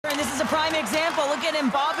a prime example. Look at him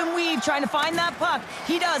bob and weave, trying to find that puck.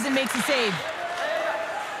 He does and makes a save.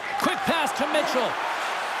 Quick pass to Mitchell.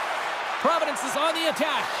 Providence is on the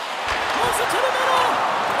attack. Moves it to the middle.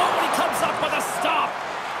 Oh, and he comes up with a stop.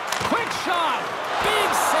 Quick shot. Big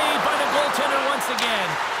save by the goaltender once again.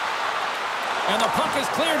 And the puck is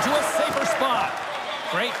cleared to a safer spot.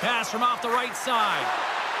 Great pass from off the right side.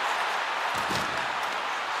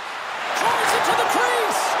 Drives it to the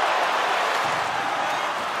crease.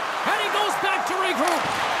 And he goes back to regroup.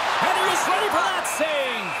 And he is ready for that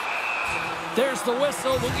save. There's the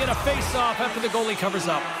whistle. We'll get a face-off after the goalie covers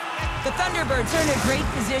up. The Thunderbirds are in a great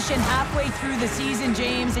position halfway through the season,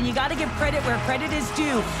 James, and you got to give credit where credit is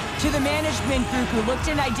due to the management group who looked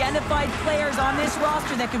and identified players on this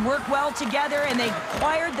roster that could work well together, and they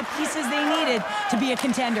acquired the pieces they needed to be a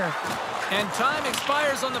contender. And time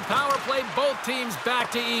expires on the power play. Both teams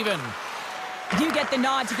back to even. You get the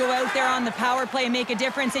nod to go out there on the power play and make a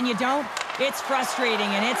difference, and you don't? It's frustrating,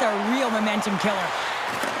 and it's a real momentum killer.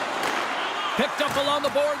 Picked up along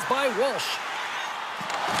the boards by Walsh.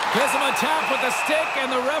 Gives him a tap with the stick,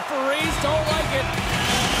 and the referees don't like it.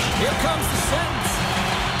 Here comes the sentence.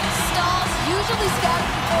 Stahl's usually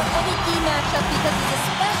scouted before any E-matchup because he's a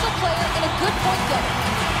special player and a good point getter.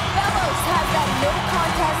 Bellows has that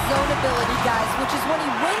no-contest zone ability, guys, which is when he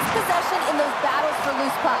wins possession in those battles for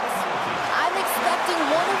loose pucks. I'm expecting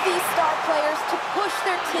one of these star players to push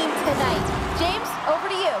their team tonight. James,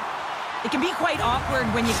 over to you. It can be quite awkward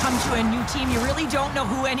when you come to a new team. You really don't know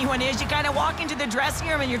who anyone is. You kind of walk into the dressing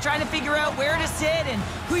room and you're trying to figure out where to sit and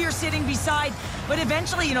who you're sitting beside. But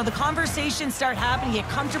eventually, you know, the conversations start happening. You get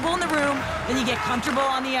comfortable in the room, then you get comfortable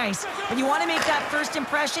on the ice. When you want to make that first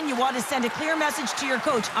impression, you want to send a clear message to your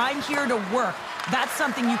coach. I'm here to work. That's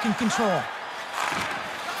something you can control.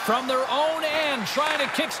 From their own end, trying to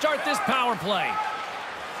kickstart this power play.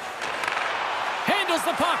 Handles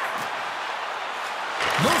the puck.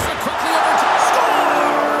 Moves it quickly over to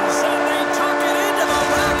scores! And they tuck it into the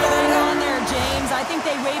back of the Hang net. on there, James. I think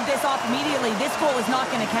they waved this off immediately. This goal is not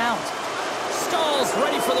going to count. Stahl's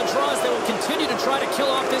ready for the draws. They will continue to try to kill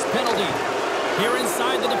off this penalty. Here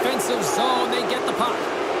inside the defensive zone, they get the puck.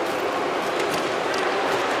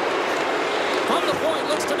 From the point,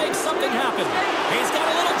 looks to make something happen. He's got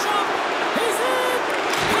a little jump. He's in!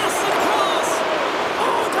 Pass it across!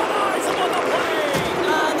 Oh, denies him on the play!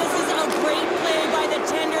 This is a great play by the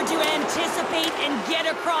tender to anticipate and get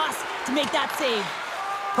across to make that save.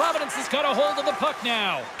 Providence has got a hold of the puck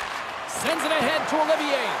now. Sends it ahead to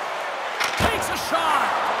Olivier. Takes a shot.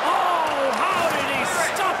 Oh, how did he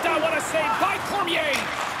stop that? What a save by Cormier.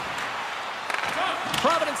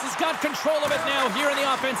 Providence has got control of it now here in the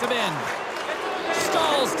offensive end.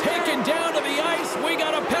 Stahl's taken down to the ice. We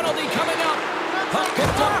got a penalty coming up. Puck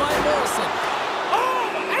picked up by Morrison.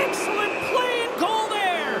 Oh, excellent play and goal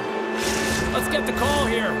there. Let's get the call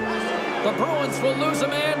here. The Bruins will lose a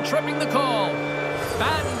man, tripping the call.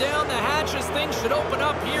 Batten down the hatches. Things should open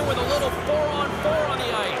up here with a little 4-on-4 on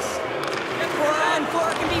the ice.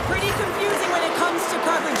 4-on-4 can be pretty confusing when it comes to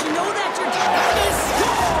coverage. You know that you're... They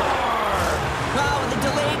score! Wow, with the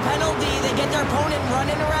delayed penalty, they get their opponent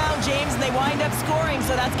running around, James, and they wind up scoring,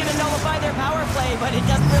 so that's going to nullify their power play, but it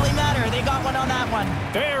doesn't really matter. They got one on that one.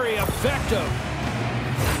 Very effective.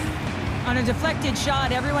 On a deflected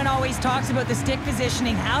shot, everyone always talks about the stick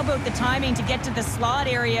positioning. How about the timing to get to the slot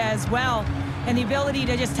area as well, and the ability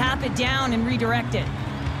to just tap it down and redirect it?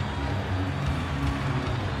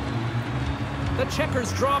 The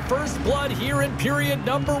Checkers draw first blood here in period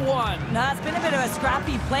number 1. Now, it's been a bit of a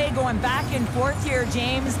scrappy play going back and forth here,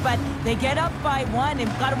 James, but they get up by 1, and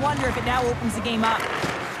got to wonder if it now opens the game up.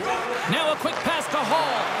 Now a quick pass to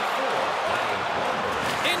Hall.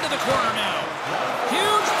 Into the corner now.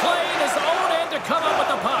 Huge play in his own end to come up with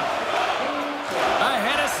the puck.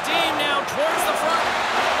 Ahead of steam now towards the front.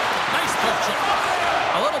 Nice puck check.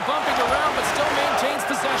 A little bumping around, but still maintains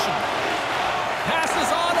possession. Passes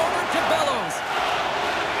on over to Bellows.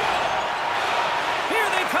 Here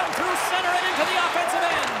they come through center and into the offensive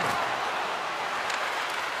end.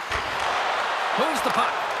 Moves the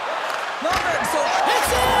puck. Lomberg, so It's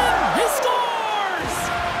in! He scores!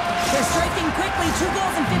 they're striking quickly. 2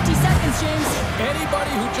 goals in 50 seconds, James.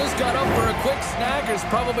 Anybody who just got up for a quick snack is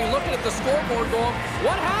probably looking at the scoreboard going,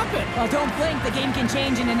 what happened? Well, don't blink. The game can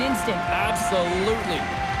change in an instant. Absolutely.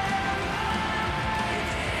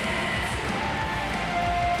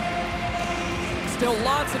 Still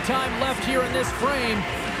lots of time left here in this frame.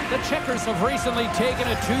 The Checkers have recently taken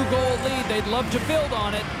a 2-goal lead. They'd love to build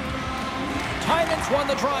on it. Titans won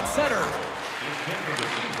the draw at center.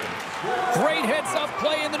 Great heads-up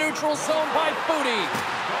play in the neutral zone by Foudy.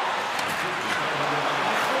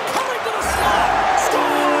 Coming to the slot.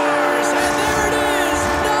 Scores!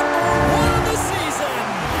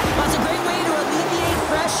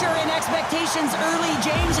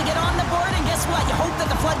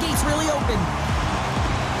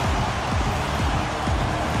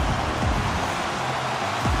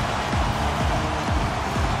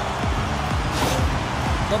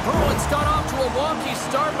 The Bruins got off to a wonky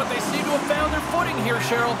start, but they seem to have found their footing here,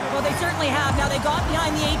 Cheryl. Well, they certainly have. Now, they got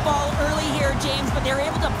behind the 8 ball early here, James, but they're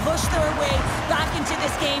able to push their way back into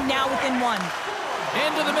this game now within 1.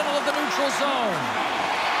 Into the middle of the neutral zone.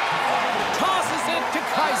 Tosses it to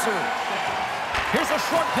Kaiser. Here's a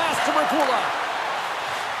short pass to Regula.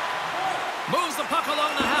 Moves the puck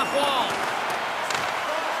along the half wall.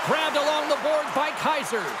 Grabbed along the boards by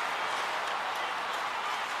Kaiser.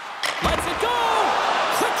 Lets it go!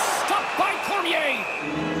 Quick stop by Cormier!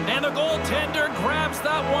 And the goaltender grabs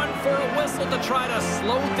that one for a whistle to try to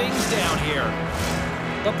slow things down here.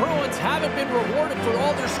 The Bruins haven't been rewarded for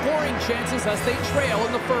all their scoring chances as they trail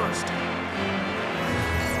in the first.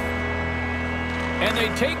 And they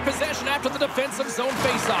take possession after the defensive zone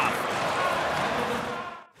faceoff.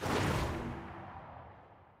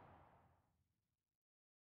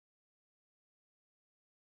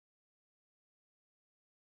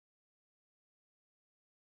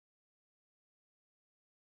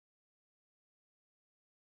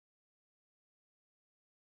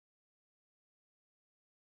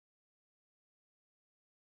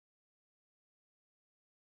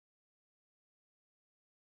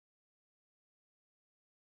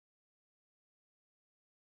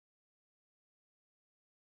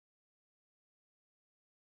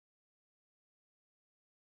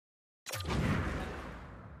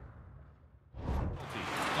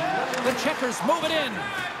 The Checkers move it in.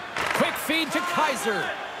 Quick feed to Kaiser.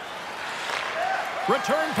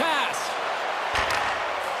 Return pass.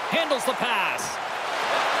 Handles the pass.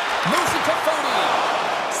 Moves it to Fody.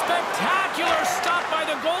 Spectacular stop by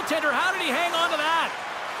the goaltender. How did he hang on to that?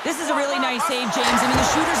 This is a really nice save, James. I mean, the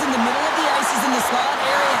shooter's in the middle of the ice. He's in the slot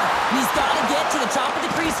area. And he's got to get to the top of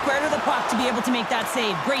the crease, square to the puck to be able to make that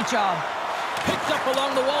save. Great job. Picked up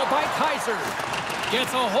along the wall by Kaiser.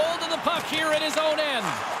 Gets a hold of the puck here at his own end.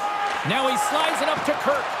 Now he slides it up to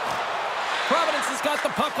Kirk. Providence has got the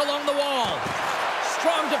puck along the wall.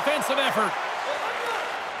 Strong defensive effort.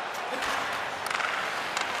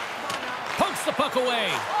 Pokes the puck away.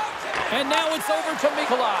 And now it's over to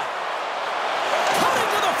Mikula. Coming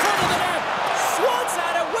to the front of the net. Swats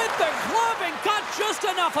at it with the glove and got just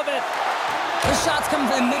enough of it. The shot's come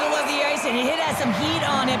from the middle of the ice, and it has some heat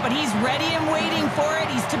on it, but he's ready and waiting for it.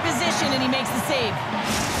 He's to position, and he makes the save.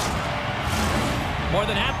 More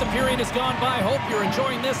than half the period has gone by. Hope you're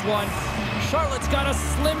enjoying this one. Charlotte's got a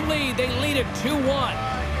slim lead. They lead it 2-1.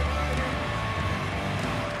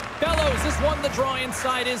 Bellows has won the draw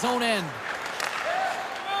inside his own end.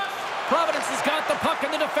 Providence has got the puck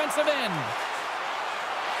in the defensive end.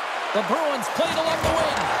 The Bruins played along the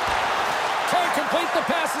wing. Can't complete the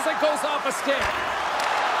pass as it goes off a stick.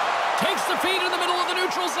 Takes the feed in the middle of the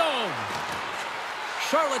neutral zone.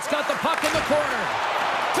 Charlotte's got the puck in the corner.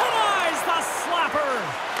 Denies the slapper.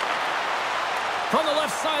 From the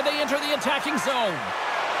left side, they enter the attacking zone.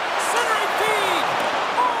 Centering feed.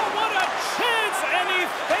 Oh, what a chance, and he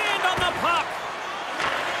fanned on the puck.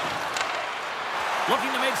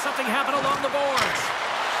 Looking to make something happen along the boards.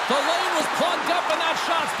 The lane was plugged up, and that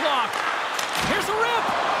shot's blocked. Here's a rip.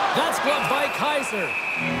 That's blocked by Kaiser.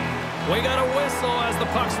 We got a whistle as the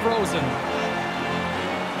puck's frozen.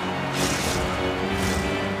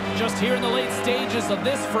 Just here in the late stages of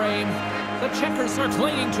this frame, the Checkers are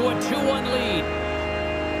clinging to a 2-1 lead.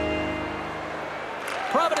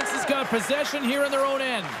 Providence has got possession here in their own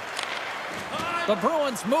end. The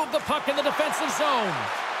Bruins move the puck in the defensive zone.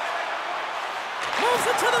 Moves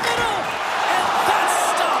it to the middle, and that's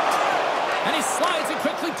stopped. And he slides it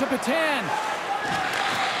quickly to Patan.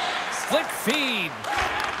 Slick feed.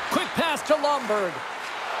 Quick pass to Lomberg.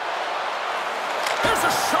 There's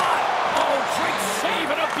a shot. Oh, great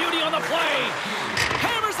save and a beauty on the play.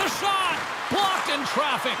 Hammers the shot. Blocked in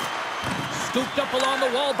traffic. Scooped up along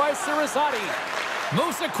the wall by Sirizati.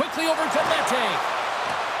 Moves it quickly over to Mete.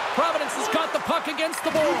 Providence has got the puck against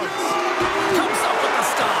the boards. Comes up with the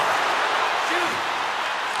stop.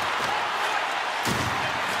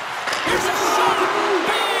 Here's a shot.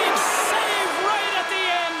 Big save right at the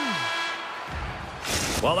end.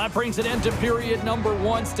 Well, that brings an end to period number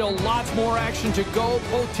 1. Still lots more action to go.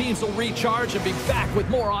 Both teams will recharge and be back with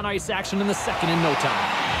more on-ice action in the second in no time.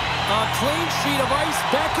 A clean sheet of ice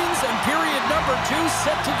beckons, and period number 2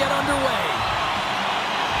 set to get underway.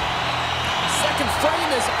 Second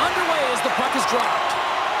frame is underway as the puck is dropped.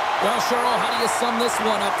 Well, Cheryl, how do you sum this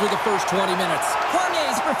one up through the first 20 minutes?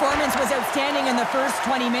 Cormier's performance was outstanding in the first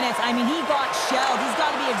 20 minutes. I mean, he got shelled. He's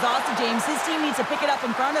got to be exhausted, James. His team needs to pick it up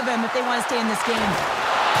in front of him if they want to stay in this game.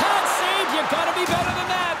 Pad save, you got to be better than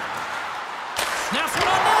that. Snaps it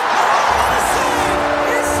on net. What a save!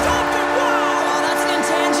 He stopped it. Wow! Oh, that's an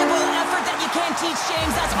intangible effort that you can't teach,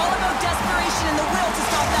 James. That's all about desperation and the will to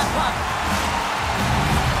stop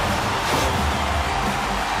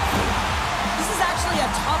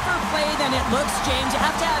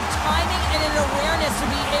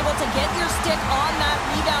get your stick on that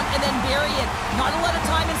rebound and then bury it. Not a lot of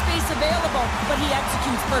time and space available, but he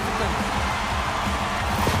executes perfectly.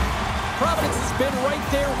 Providence has been right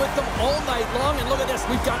there with them all night long, and look at this,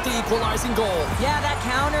 we've got the equalizing goal. Yeah, that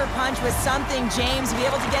counter punch was something, James. To be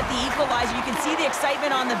able to get the equalizer, you can see the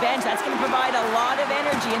excitement on the bench. That's going to provide a lot of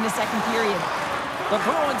energy in the second period. The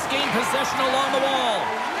Bruins gain possession along the wall.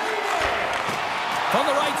 From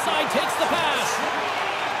the right side, takes the pass.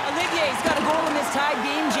 Olivier's got a goal in this tied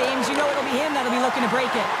game, James. You know it'll be him that'll be looking to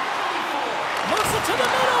break it. Moves it to the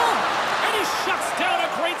middle, and he shuts down a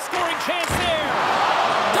great scoring chance there.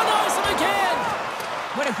 Denies him again.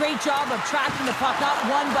 What a great job of tracking the puck. Not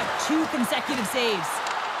one, but two consecutive saves.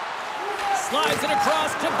 Slides it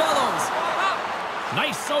across to Bellows.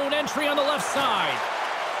 Nice zone entry on the left side.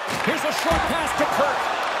 Here's a short pass to Kirk.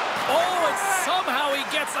 Oh, and somehow he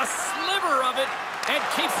gets a sliver of it and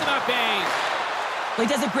keeps him at bay. Well,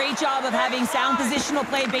 he does a great job of having sound positional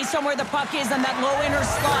play based on where the puck is on that low inner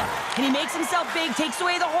slot. And he makes himself big, takes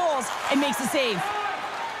away the holes, and makes a save.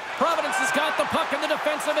 Providence has got the puck in the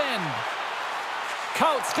defensive end.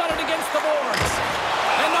 Coates got it against the boards.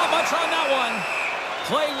 And not much on that one.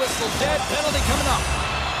 Play whistle dead, penalty coming up.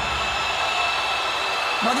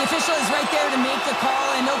 Well, the official is right there to make the call,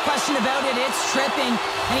 and no question about it, it's tripping.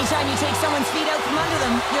 Anytime you take someone's feet out from under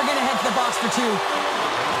them, you're going to head to the box for two.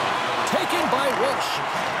 Taken by Walsh.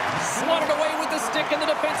 Slotted away with the stick in the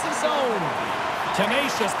defensive zone.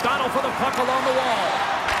 Tenacious battle for the puck along the wall.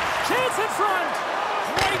 Chance in front.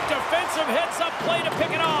 Great defensive heads-up play to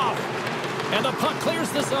pick it off. And the puck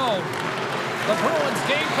clears the zone. The Bruins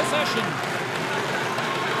gain possession.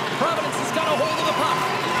 Providence has got a hold of the puck.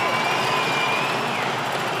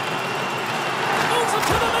 Moves it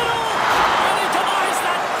to the middle. And he denies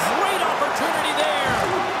that great opportunity there.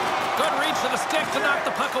 Good reach of the stick to knock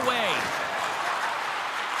the puck away.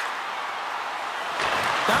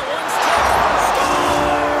 That one's tipped.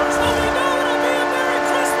 Scores! So we know it'll be a Merry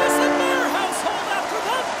Christmas in their household after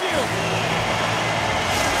that view.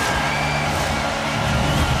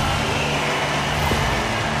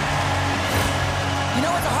 You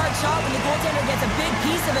know it's a hard shot when the goaltender gets a big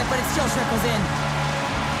piece of it, but it still trickles in.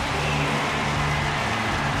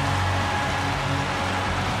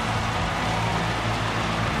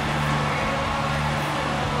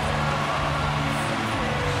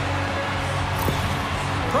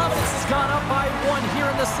 Providence has gone up by one here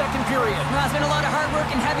in the second period. Well, it's been a lot of hard work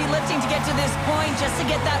and heavy lifting to get to this point just to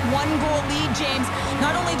get that one-goal lead, James.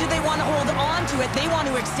 Not only do they want to hold on to it, they want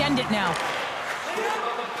to extend it now.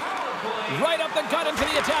 Right up the gut into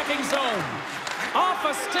the attacking zone. Off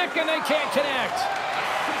a stick and they can't connect.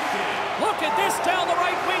 Look at this down the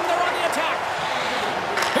right wing. They're on the attack.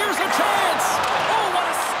 Here's a chance. Oh, what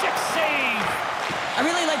a stick save. I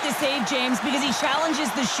really like this save, James, because he challenges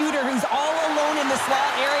the shooter who's all alone in the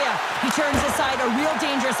slot area. He turns aside a real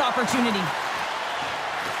dangerous opportunity.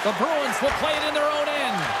 The Bruins will play it in their own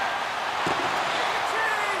end.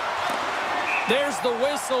 There's the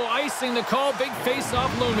whistle, icing the call. Big face-off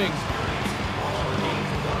looming.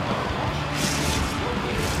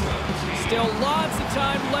 Still lots of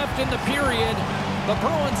time left in the period. The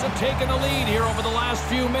Bruins have taken the lead here over the last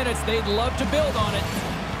few minutes. They'd love to build on it.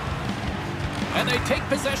 And they take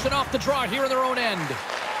possession off the draw here in their own end.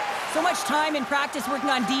 So much time in practice working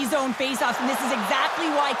on D-zone faceoffs, and this is exactly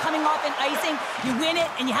why coming off an icing, you win it,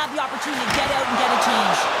 and you have the opportunity to get out and get a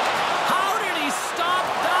change. How did he stop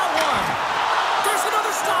that one? There's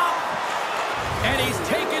another stop. And he's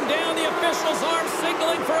taken down the official's arm,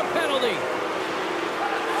 signaling for a penalty.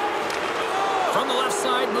 From the left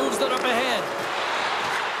side, moves it up ahead.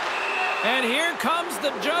 And here comes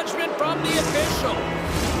the judgment from the official.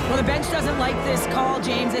 Well, the bench doesn't like this call,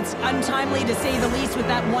 James. It's untimely to say the least with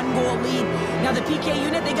that one-goal lead. Now, the PK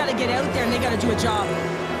unit, they got to get out there and they got to do a job.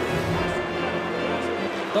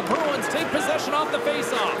 The Bruins take possession off the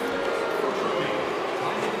face-off.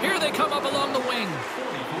 Here they come up along the wing.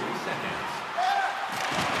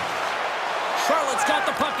 Charlotte's got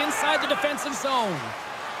the puck inside the defensive zone.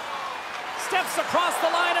 Steps across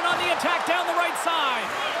the line and on the attack down the right side.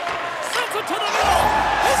 Sends it to the middle.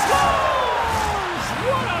 He scores!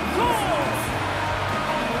 What a goal!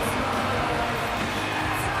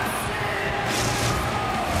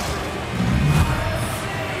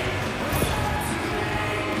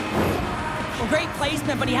 Well, great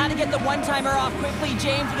placement, but he had to get the one-timer off quickly,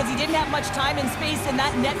 James, because he didn't have much time and space in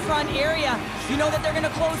that net front area. You know that they're going to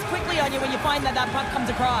close quickly on you when you find that that puck comes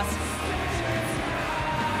across.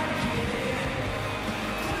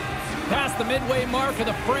 Past the midway mark of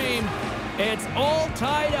the frame, it's all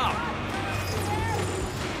tied up.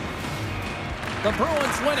 The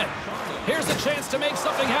Bruins win it. Here's a chance to make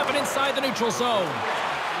something happen inside the neutral zone.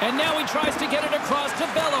 And now he tries to get it across to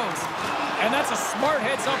Bellows. And that's a smart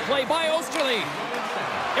heads-up play by Osterley.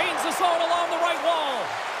 Gains the zone along the right wall.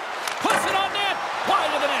 Puts it on net. Wide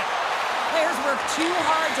of the net. Players work too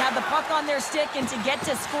hard to have the puck on their stick and to get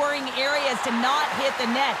to scoring areas to not hit the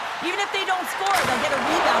net. Even if they don't score, they'll get a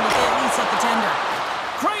rebound if they at least hit the tender.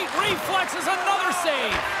 Great reflexes, another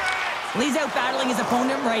save. He's out battling his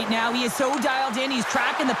opponent right now. He is so dialed in. He's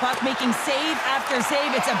tracking the puck, making save after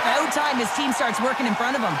save. It's about time his team starts working in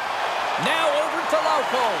front of him. Now over to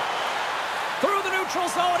Lauko. Through the neutral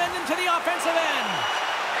zone and into the offensive end.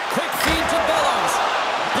 Quick feed to Bellows.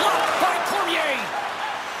 Blocked by Cormier.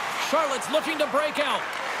 Charlotte's looking to break out.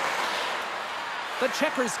 The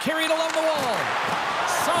checkers carry it along the wall.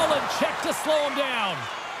 Solid check to slow him down.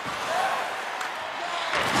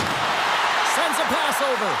 Sends a pass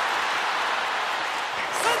over.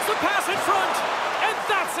 Sends the pass in front. And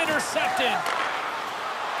that's intercepted.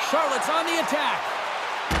 Charlotte's on the attack.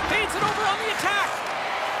 Feeds it over on the attack.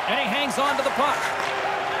 And he hangs on to the puck.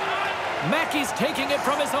 Mackey's taking it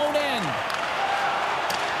from his own end.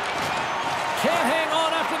 Can't hang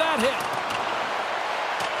on after that hit.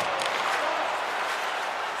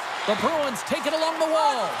 The Bruins take it along the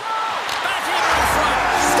wall. Backhander in front.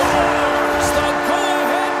 Scores! The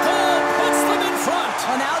go-ahead goal puts them in front.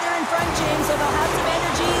 Well, now they're in front, James, so they'll have some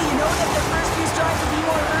energy. You know that their first few strides will be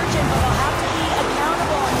more urgent, but they'll have to be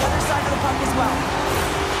accountable on the other side of the puck as well.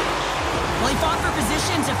 Well, he fought for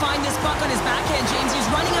position to find this puck on his backhand, James. He's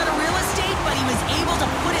running out of real estate, but he was able to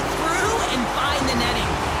put it through and find the netting.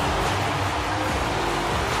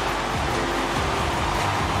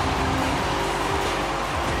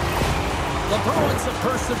 The Bruins have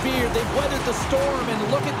persevered. They've weathered the storm,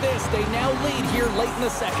 and look at this. They now lead here late in the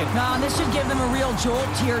second. This should give them a real jolt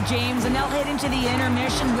here, James, and they'll head into the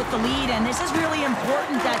intermission with the lead, and this is really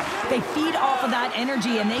important that they feed off of that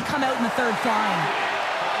energy, and they come out in the third flying.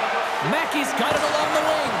 Mackey's got it along the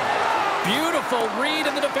wing. Beautiful read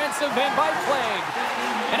in the defensive end by Plague.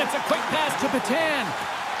 And it's a quick pass to Patan.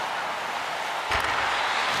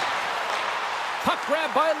 Puck grab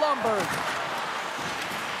by Lundberg.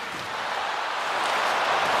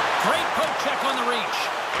 Great poke check on the reach.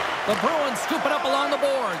 The Bruins scoop it up along the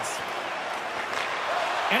boards.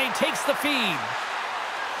 And he takes the feed.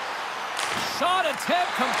 Shot attempt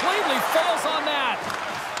completely fails on that.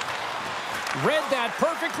 Read that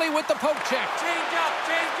perfectly with the poke check. Change up.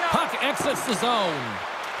 Puck exits the zone.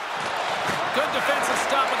 Good defensive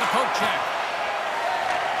stop with the poke check.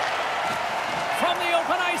 From the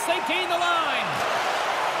open ice, they gain the line.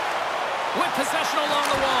 With possession along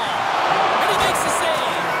the wall. And he makes the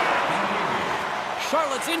save.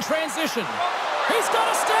 Charlotte's in transition. He's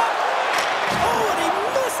got a step. Oh, and he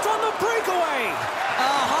missed on the breakaway.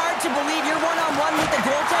 Hard to believe you're one-on-one with the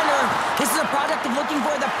goaltender. This is a product of looking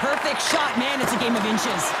for the perfect shot. Man, it's a game of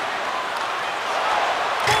inches.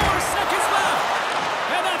 4 seconds left.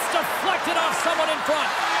 And that's deflected off someone in front.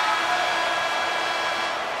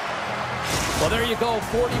 Well, there you go.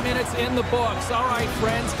 40 minutes in the books. All right,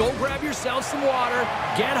 friends, go grab yourself some water,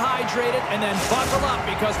 get hydrated, and then buckle up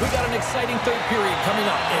because we got an exciting third period coming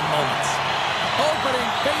up in moments. Opening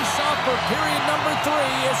face-off for period number 3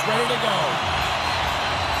 is ready to go.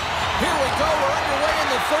 Here we go. We're underway in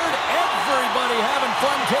the third. Everybody having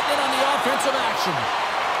fun getting in on the offensive action.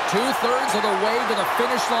 2/3 of the way to the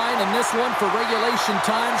finish line in this one for regulation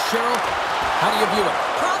time. Cheryl, how do you view it?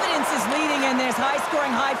 Providence is leading in this high-scoring,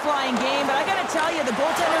 high-flying game, but I got to tell you, the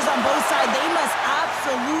goaltenders on both sides, they must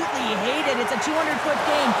absolutely hate it. It's a 200-foot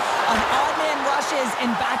game of odd-man rushes and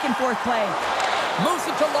back-and-forth play. Moves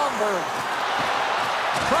it to Lundberg.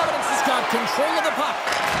 Providence has got control of the puck.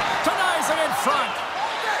 Denies him in front.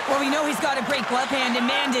 Well, we know he's got a great glove hand, and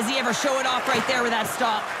man, does he ever show it off right there with that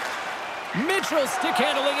stop. Mitchell stick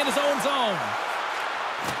handling in his own zone.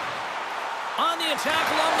 On the attack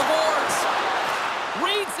along the boards.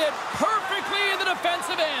 Reads it perfectly in the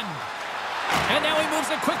defensive end. And now he moves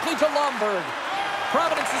it quickly to Lundberg.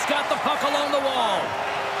 Providence has got the puck along the wall.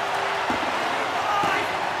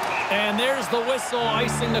 And there's the whistle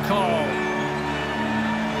icing the call.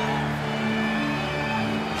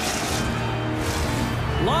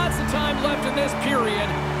 Lots of time left in this period.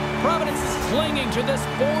 Providence is clinging to this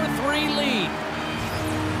 4-3 lead.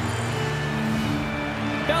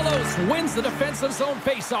 Bellows wins the defensive zone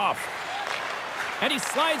faceoff. And he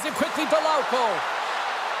slides it quickly to Lauko.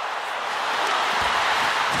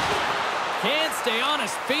 Can't stay on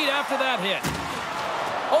his feet after that hit.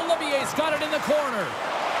 Olivier's got it in the corner.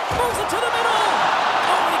 Moves it to the middle.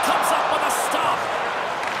 Oh, and he comes up with a stop.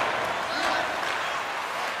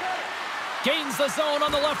 Gains the zone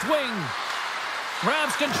on the left wing.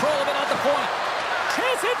 Grabs control of it at the point.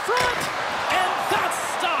 Chase in front. And that's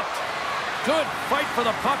stopped. Good fight for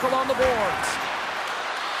the puck along the boards.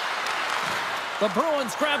 The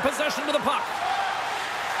Bruins grab possession to the puck.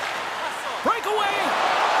 Breakaway.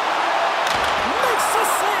 Makes the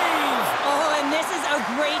save. Oh, and this is a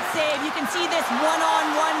great save. You can see this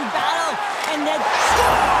one-on-one battle. And then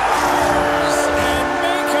Scores and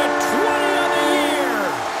make it 20 on the year.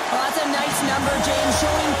 Oh, that's a nice number, James,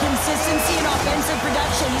 showing consistency and offensive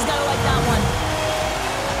production. He's got to like that one.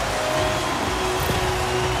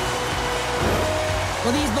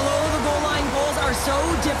 Well, these below-the-goal line goals are so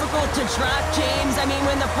difficult to track, James. I mean,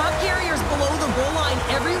 when the puck carrier's below the goal line,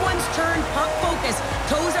 everyone's turned puck focus,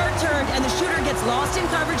 toes are turned, and the shooter gets lost in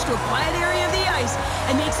coverage to a quiet area of the ice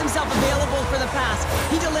and makes himself available for the pass.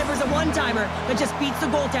 He delivers a one-timer, but just beats the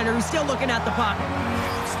goaltender who's still looking at the puck.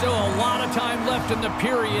 Still a lot of time left in the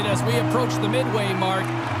period as we approach the midway mark.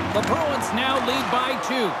 The Bruins now lead by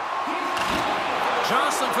 2.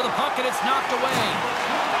 Jostling for the puck, and it's knocked away.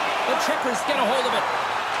 The Checkers get a hold of it.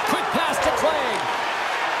 Quick pass to Clay.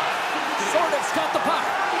 Sordov's got the puck.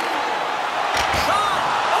 Shot!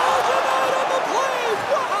 Oh, denied on the play!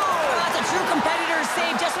 Wow! That's a true competitor's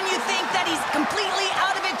save. Just when you think that he's completely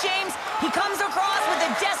out of it, James, he comes across with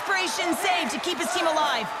a desperation save to keep his team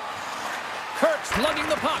alive. Kirk's lugging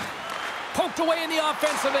the puck. Poked away in the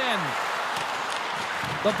offensive end.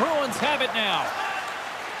 The Bruins have it now.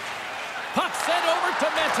 Puck sent over to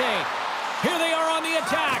Mete. Here they are on the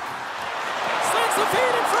attack. Sends the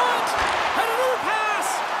feed in front. And another pass.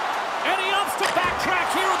 And he opts to backtrack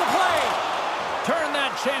here with the play. Turn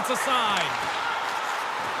that chance aside.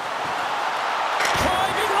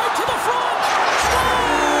 Driving right to the front.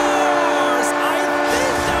 Scores! I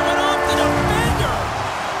think that went off the defender.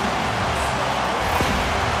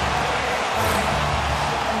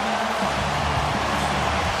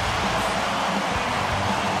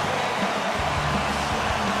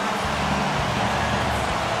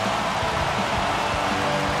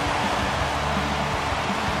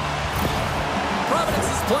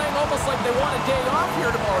 Playing almost like they want a day off here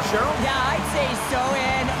tomorrow, Cheryl. Yeah, I'd say so,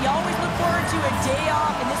 and you always look forward to a day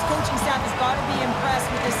off, and this coaching staff has got to be impressed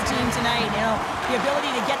with this team tonight. You know, the ability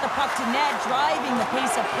to get the puck to net, driving the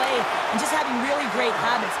pace of play, and just having really great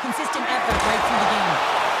habits, consistent effort right through the game.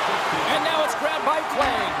 And now it's grabbed by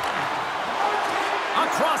Clay.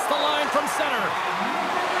 Across the line from center.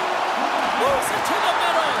 Moves it to the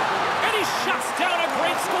middle, and he shuts down a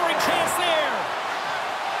great scoring chance there.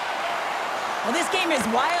 Well, this game is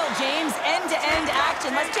wild, James. End-to-end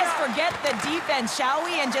action. Let's just forget the defense, shall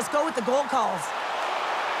we, and just go with the goal calls.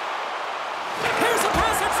 Here's a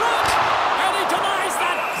pass in front, and he denies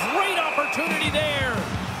that great opportunity there.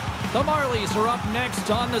 The Marlies are up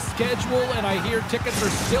next on the schedule, and I hear tickets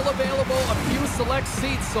are still available, a few select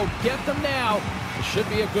seats, so get them now. It should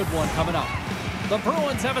be a good one coming up. The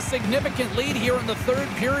Bruins have a significant lead here in the third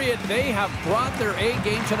period. They have brought their A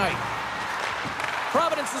game tonight.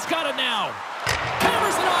 Providence has got it now.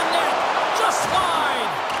 Hammers it on net. Just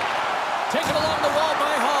wide. Taken along the wall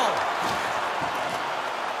by Hall.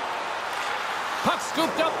 Puck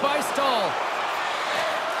scooped up by Stahl.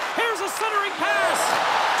 Here's a centering pass.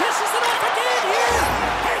 Dishes it off again here.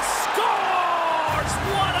 He scores!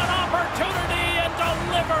 What an opportunity, and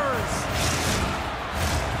delivers.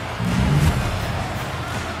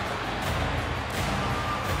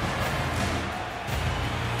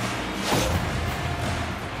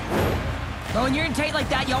 Well, when you're in tight like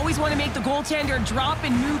that, you always want to make the goaltender drop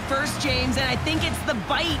and move first, James. And I think it's the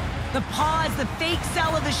bite, the pause, the fake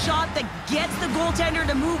sell of the shot that gets the goaltender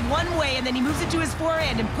to move one way, and then he moves it to his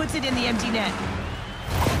forehand and puts it in the empty net.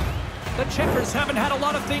 The Checkers haven't had a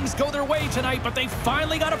lot of things go their way tonight, but they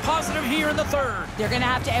finally got a positive here in the third. They're going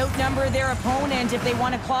to have to outnumber their opponent if they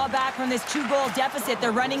want to claw back from this 2-goal deficit.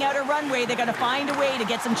 They're running out of runway. They're going to find a way to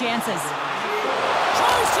get some chances.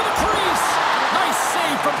 Tries to the crease. Nice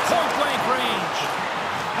save from point-blank range.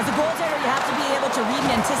 As a goaltender, you have to be able to read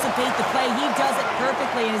and anticipate the play. He does it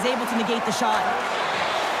perfectly and is able to negate the shot.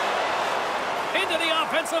 Into the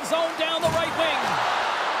offensive zone down the right wing.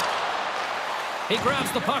 He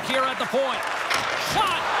grabs the puck here at the point.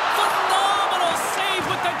 Shot! Phenomenal save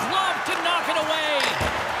with the glove to knock it away.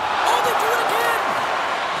 Oh, they do it again!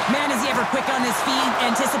 Man, is he ever quick on his feet,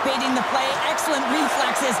 anticipating the play. Excellent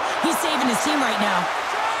reflexes. He's saving his team right now.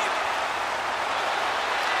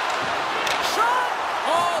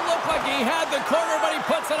 He had the corner, but he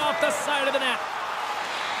puts it off the side of the net.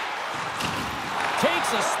 Takes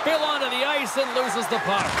a spill onto the ice and loses the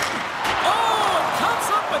puck. Oh, it comes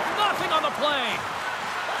up with nothing on the play.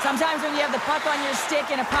 Sometimes when you have the puck on your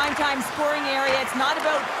stick in a primetime scoring area, it's not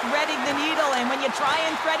about threading the needle, and when you try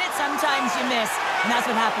and thread it, sometimes you miss, and that's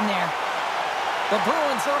what happened there. The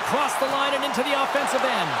Bruins are across the line and into the offensive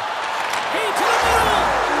end. Speed to the middle.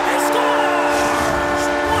 He scores!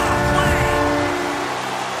 What a play!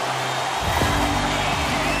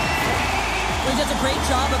 He does a great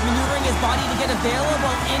job of maneuvering his body to get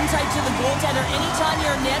available in tight to the goaltender. Anytime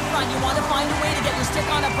you're net front, you want to find a way to get your stick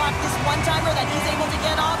on a puck. This one-timer that he's able to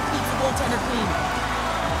get off keeps the goaltender clean.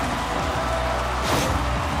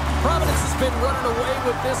 Providence has been running away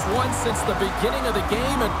with this one since the beginning of the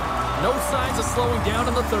game, and no signs of slowing down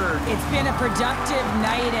in the third. It's been a productive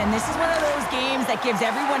night, and this is one of those games that gives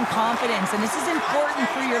everyone confidence, and this is important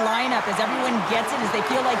for your lineup as everyone gets it, as they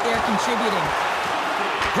feel like they're contributing.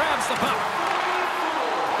 Grabs the puck.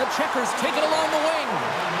 The checkers take it along the wing.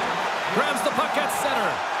 Grabs the puck at center.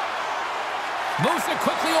 Moves it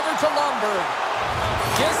quickly over to Lomberg.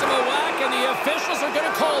 Gives him a whack, and the officials are going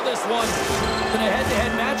to call this one. In a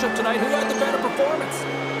head-to-head matchup tonight, who had the better performance?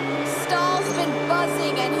 Stahl's been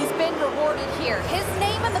buzzing, and he's been rewarded here. His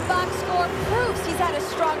name in the box score proves he's had a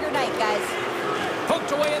stronger night, guys.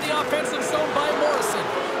 Poked away in the offensive zone by Morrison.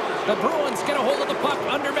 The Bruins get a hold of the puck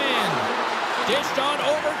undermanned. Dished on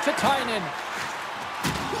over to Tynan.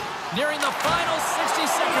 Nearing the final 60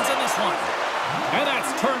 seconds in this one. And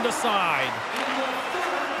that's turned aside.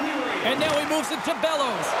 And now he moves it to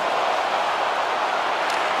Bellows.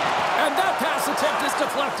 And that pass attempt is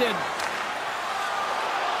deflected.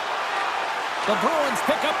 The Bruins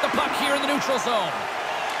pick up the puck here in the neutral zone.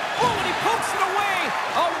 Oh, and he pokes it away.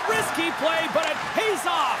 A risky play, but it pays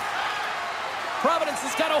off. Providence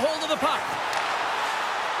has got a hold of the puck.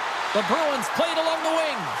 The Bruins play it along the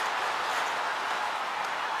wing.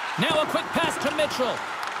 Now a quick pass to Mitchell.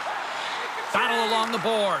 Battle along the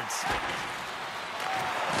boards.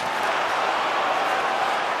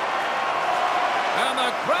 And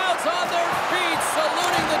the crowd's on their feet,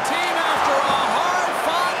 saluting the team after a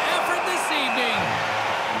hard-fought effort this evening.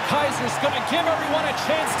 Kaiser's going to give everyone a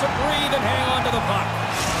chance to breathe and hang on to the puck.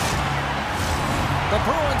 The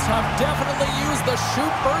Bruins have definitely used the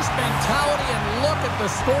shoot-first mentality, and look at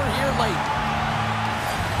the score here late.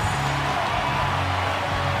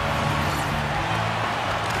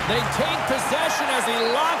 They take possession as he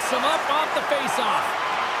locks him up off the faceoff.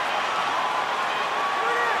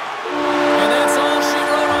 And that's all she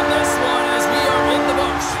wrote on this one as we are in the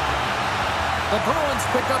books. The Bruins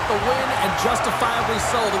pick up the win, and justifiably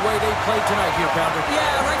so, the way they played tonight here, Pounder.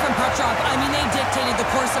 Yeah, right from puck drop. I mean, they dictated the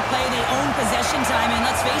course of play. They owned possession time, and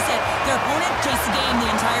let's face it, their opponent chased the game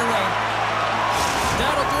the entire way.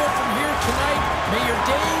 That'll do it from here tonight. May your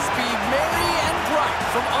days be merry and bright.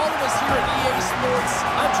 From all of us here at EA Sports,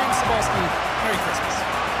 I'm James Cebulski. Merry Christmas.